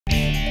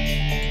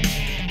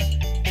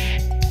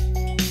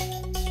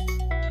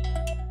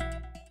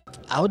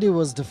Audi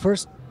was the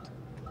first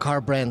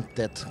car brand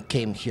that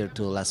came here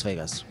to Las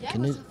Vegas. Yeah, it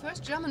was the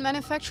first German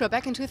manufacturer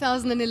back in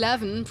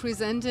 2011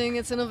 presenting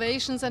its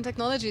innovations and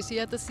technologies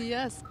here at the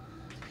CES.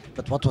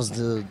 But what was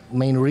the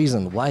main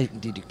reason? Why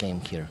did you came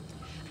here?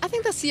 I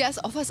think the CES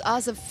offers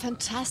us a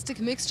fantastic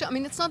mixture. I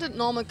mean, it's not a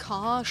normal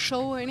car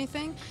show or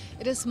anything.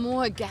 It is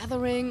more a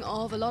gathering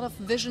of a lot of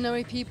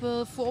visionary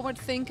people, forward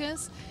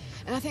thinkers.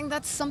 And I think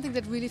that's something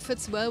that really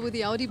fits well with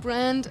the Audi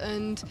brand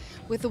and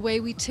with the way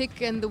we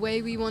tick and the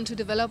way we want to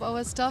develop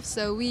our stuff.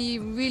 So we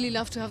really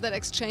love to have that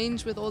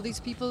exchange with all these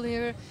people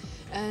here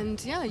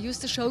and yeah, use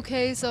the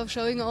showcase of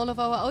showing all of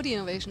our Audi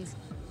innovations.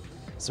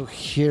 So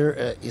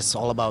here is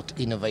all about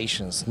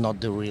innovations, not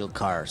the real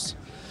cars.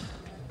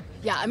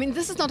 Yeah, I mean,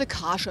 this is not a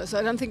car show, so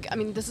I don't think, I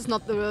mean, this is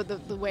not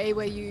the way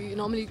where you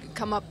normally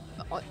come up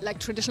like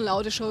traditional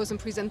auto shows and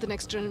present the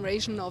next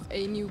generation of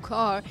a new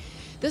car.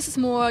 This is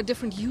more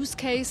different use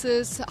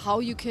cases,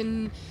 how you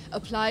can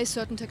apply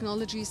certain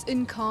technologies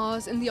in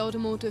cars, in the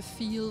automotive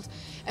field,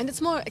 and it's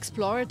more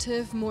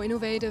explorative, more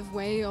innovative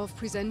way of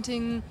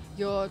presenting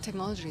your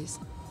technologies.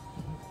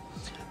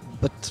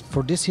 But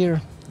for this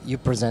year, you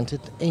presented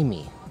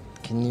Amy.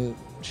 Can you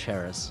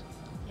share us?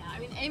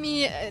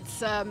 Amy,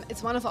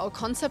 it's one of our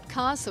concept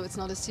cars, so it's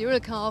not a serial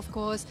car, of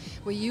course.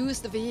 We use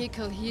the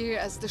vehicle here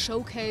as the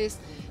showcase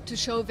to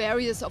show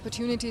various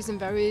opportunities and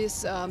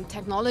various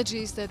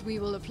technologies that we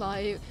will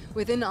apply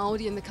within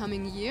Audi in the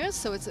coming years.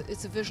 So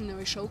it's a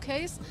visionary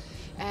showcase.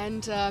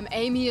 And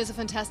Amy is a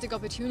fantastic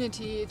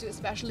opportunity to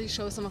especially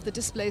show some of the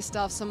display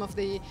stuff, some of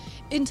the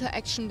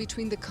interaction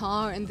between the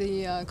car and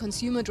the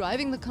consumer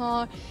driving the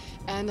car,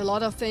 and a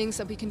lot of things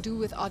that we can do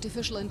with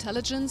artificial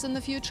intelligence in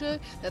the future.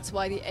 That's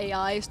why the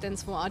AI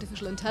stands for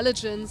artificial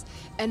intelligence,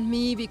 and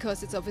me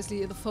because it's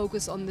obviously the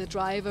focus on the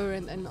driver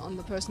and on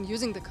the person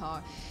using the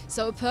car.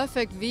 So a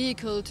perfect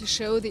vehicle to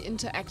show the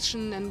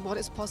interaction and what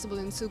is possible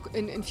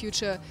in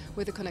future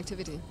with the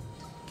connectivity.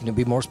 Can you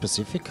be more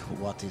specific?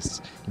 What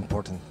is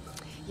important?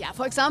 Yeah,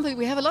 for example,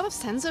 we have a lot of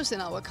sensors in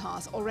our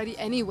cars already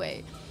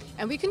anyway.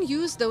 And we can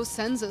use those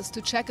sensors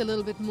to check a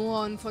little bit more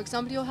on, for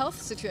example, your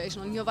health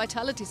situation, on your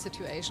vitality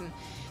situation.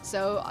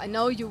 So I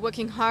know you're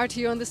working hard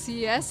here on the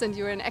CES and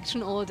you're in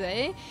action all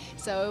day.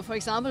 So for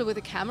example, with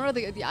the camera,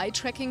 the eye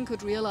tracking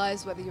could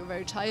realize whether you're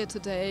very tired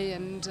today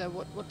and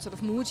what sort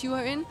of mood you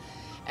are in.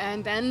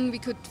 And then we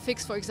could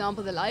fix, for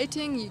example, the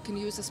lighting. You can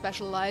use a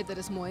special light that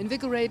is more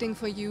invigorating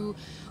for you.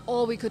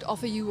 Or we could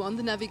offer you on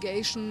the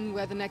navigation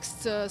where the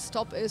next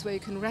stop is, where you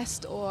can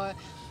rest. Or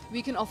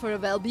we can offer a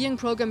well-being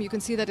program. You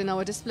can see that in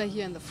our display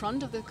here in the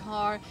front of the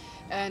car.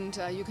 And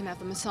you can have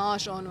a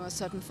massage on or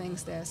certain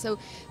things there. So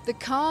the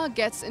car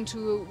gets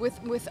into,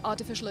 with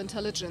artificial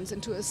intelligence,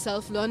 into a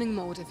self-learning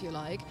mode, if you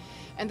like.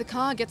 And the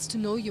car gets to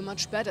know you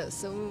much better.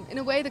 So in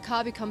a way, the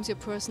car becomes your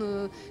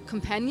personal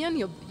companion,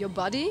 your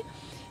buddy.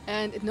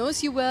 And it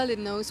knows you well, it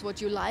knows what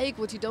you like,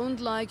 what you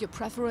don't like, your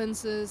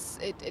preferences.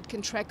 It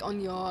can track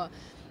on your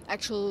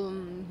actual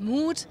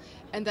mood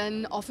and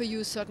then offer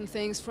you certain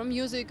things from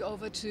music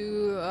over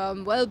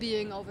to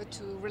well-being, over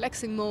to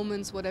relaxing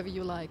moments, whatever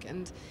you like.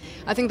 And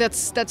I think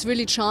that's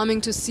really charming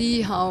to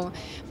see how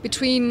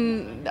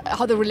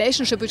the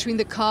relationship between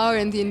the car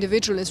and the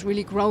individual is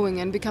really growing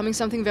and becoming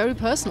something very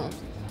personal.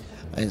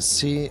 I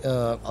see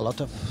a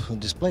lot of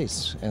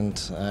displays,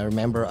 and I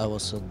remember I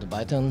was at the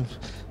Byton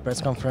press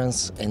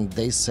conference and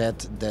they said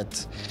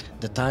that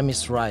the time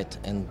is right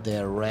and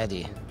they're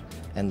ready,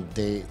 and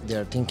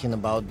they're thinking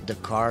about the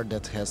car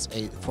that has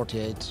a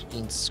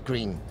 48-inch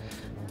screen.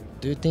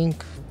 Do you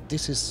think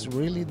this is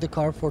really the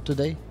car for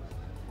today?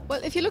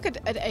 Well, if you look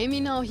at Amy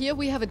now, here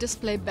we have a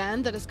display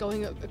band that is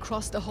going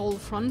across the whole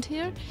front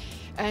here,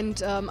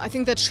 and I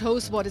think that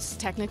shows what is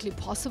technically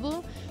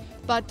possible.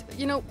 But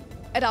you know,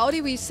 at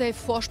Audi we say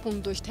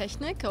Vorsprung durch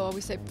Technik, or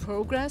we say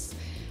progress.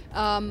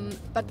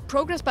 But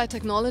progress by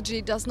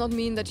technology does not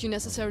mean that you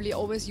necessarily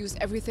always use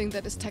everything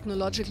that is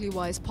technologically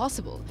wise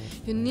possible.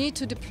 You need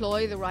to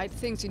deploy the right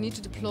things. You need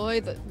to deploy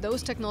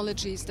those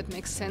technologies that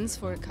make sense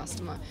for a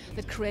customer,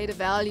 that create a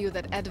value,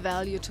 that add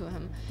value to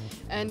him.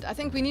 And I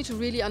think we need to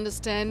really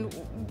understand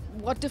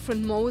what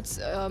different modes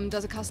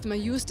does a customer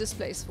use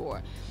displays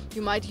for.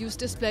 You might use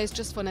displays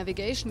just for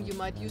navigation. You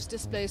might use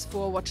displays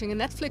for watching a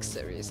Netflix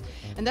series.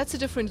 And that's a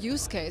different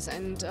use case.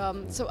 And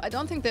so I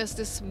don't think there's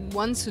this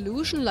one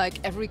solution like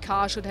every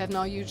car should have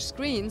now huge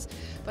screens,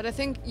 but I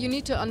think you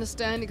need to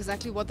understand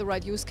exactly what the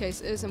right use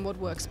case is and what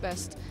works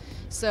best.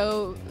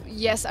 So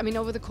yes, I mean,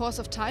 over the course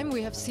of time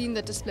we have seen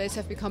that displays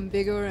have become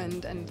bigger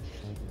and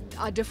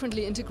are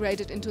differently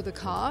integrated into the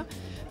car,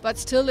 but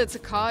still it's a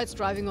car, it's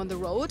driving on the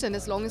road, and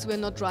as long as we're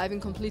not driving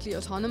completely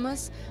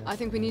autonomous, I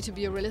think we need to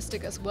be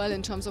realistic as well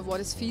in terms of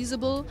what is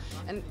feasible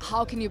and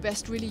how can you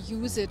best really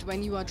use it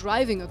when you are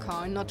driving a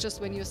car, not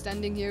just when you're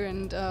standing here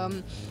and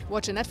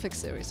watch a Netflix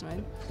series,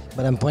 right?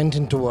 But I'm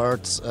pointing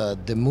towards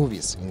the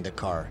movies in the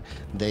car.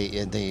 They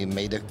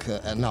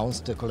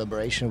announced a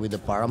collaboration with the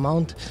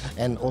Paramount,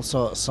 and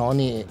also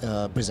Sony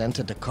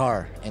presented the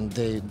car, and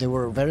they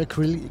were very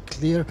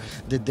clear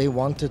that they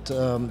wanted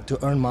to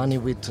earn money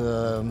with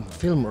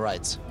film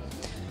rights.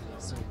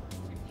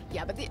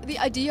 Yeah, but the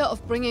idea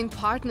of bringing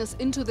partners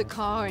into the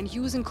car and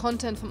using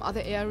content from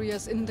other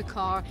areas in the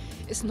car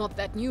is not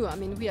that new. I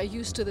mean, we are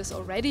used to this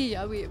already.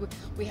 Yeah?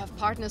 We have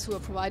partners who are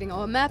providing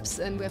our maps,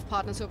 and we have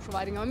partners who are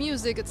providing our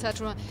music,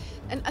 etc.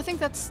 And I think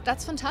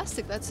that's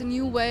fantastic. That's a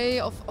new way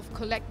of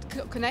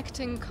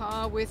connecting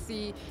car with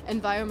the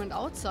environment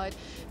outside.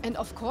 And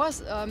of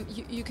course,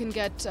 you can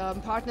get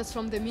partners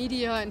from the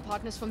media and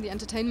partners from the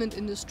entertainment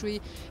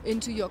industry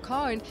into your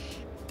car.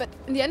 But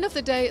in the end of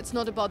the day, it's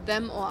not about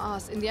them or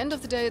us. In the end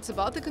of the day, it's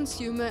about the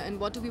consumer and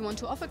what do we want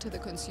to offer to the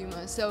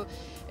consumer. So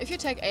if you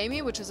take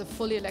Amy, which is a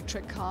fully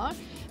electric car,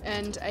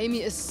 and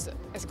Amy is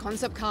a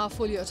concept car,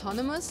 fully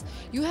autonomous,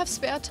 you have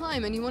spare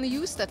time and you want to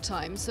use that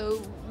time. So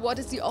what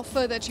is the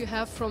offer that you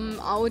have from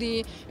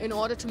Audi in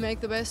order to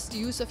make the best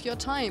use of your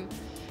time?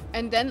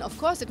 And then, of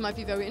course, it might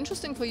be very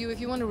interesting for you if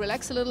you want to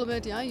relax a little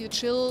bit. Yeah, you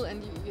chill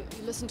and you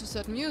listen to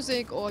certain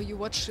music, or you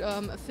watch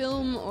a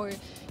film, or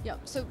yeah.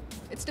 So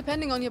it's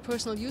depending on your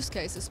personal use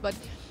cases. But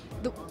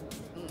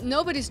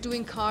nobody's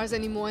doing cars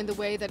anymore in the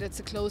way that it's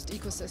a closed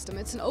ecosystem.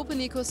 It's an open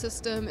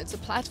ecosystem. It's a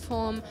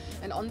platform,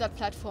 and on that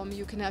platform,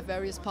 you can have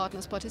various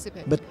partners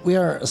participate. But we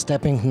are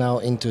stepping now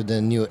into the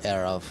new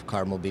era of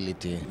car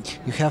mobility.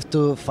 You have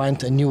to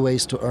find new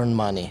ways to earn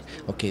money.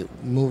 Okay,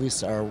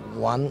 movies are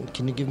one.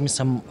 Can you give me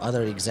some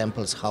other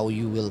examples how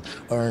you will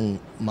earn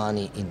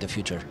money in the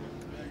future?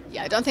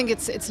 Yeah, I don't think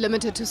it's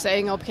limited to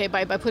saying, okay,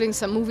 by putting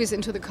some movies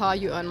into the car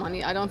you earn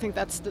money. I don't think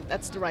that's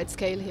the right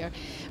scale here.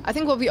 I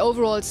think what we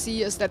overall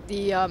see is that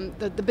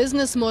the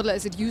business model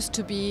as it used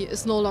to be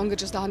is no longer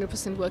just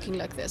 100% working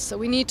like this. So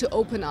we need to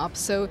open up.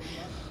 So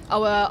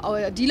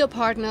our dealer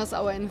partners,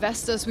 our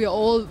investors, we are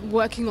all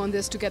working on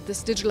this to get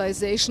this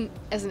digitalization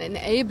as an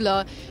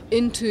enabler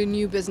into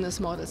new business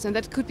models. And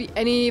that could be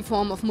any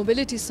form of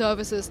mobility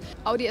services.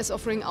 Audi is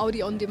offering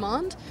Audi On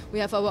Demand. We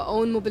have our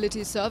own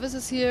mobility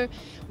services here.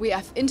 We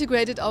have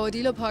integrated our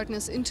dealer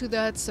partners into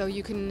that, so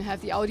you can have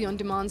the Audi On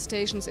Demand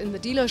stations in the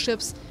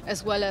dealerships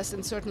as well as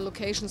in certain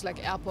locations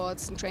like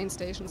airports and train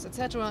stations,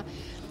 etc.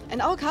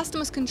 And our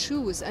customers can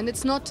choose, and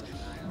it's not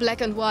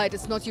black and white.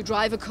 It's not you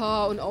drive a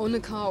car and own a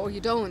car or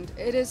you don't.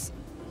 It is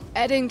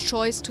adding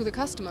choice to the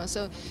customer.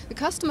 So the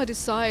customer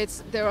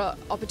decides. There are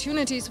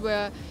opportunities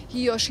where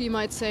he or she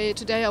might say,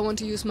 today I want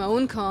to use my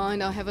own car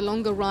and I have a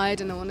longer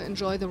ride and I want to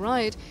enjoy the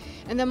ride.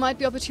 And there might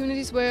be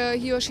opportunities where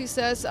he or she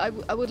says, I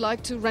would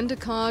like to rent a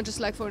car just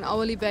like for an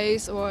hourly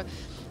base, or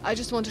I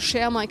just want to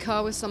share my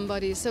car with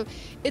somebody. So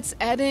it's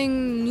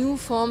adding new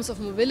forms of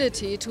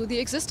mobility to the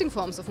existing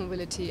forms of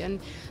mobility.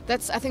 And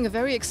that's, I think, a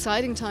very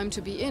exciting time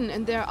to be in.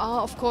 And there are,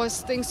 of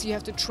course, things you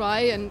have to try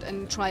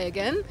and try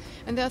again.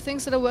 And there are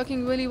things that are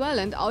working really well.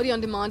 And Audi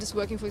On Demand is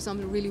working, for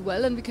example, really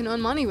well, and we can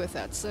earn money with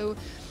that. So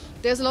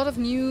there's a lot of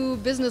new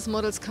business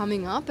models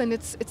coming up, and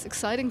it's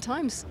exciting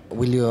times.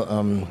 Will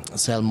you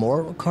sell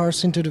more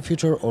cars into the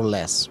future or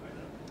less?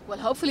 Well,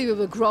 hopefully we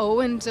will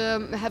grow and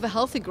have a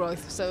healthy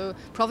growth. So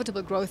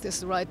profitable growth is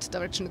the right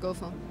direction to go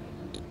for.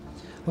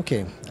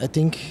 Okay, I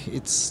think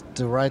it's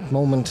the right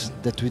moment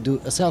that we do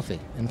a selfie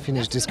and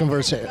finish this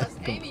conversation.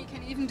 Amy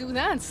can even do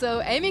that.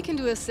 So Amy can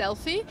do a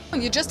selfie.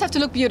 You just have to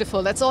look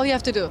beautiful. That's all you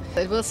have to do.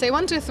 It will say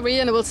 1, 2, 3,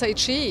 and it will say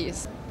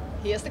cheese.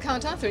 Here's the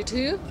countdown. 3,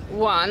 2,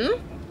 1.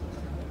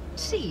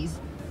 Cheese.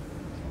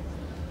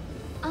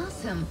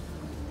 Awesome.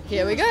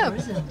 Here we go.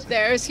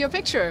 There's your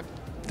picture.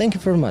 Thank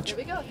you very much. Here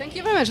we go. Thank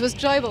you very much. It was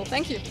enjoyable.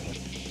 Thank you.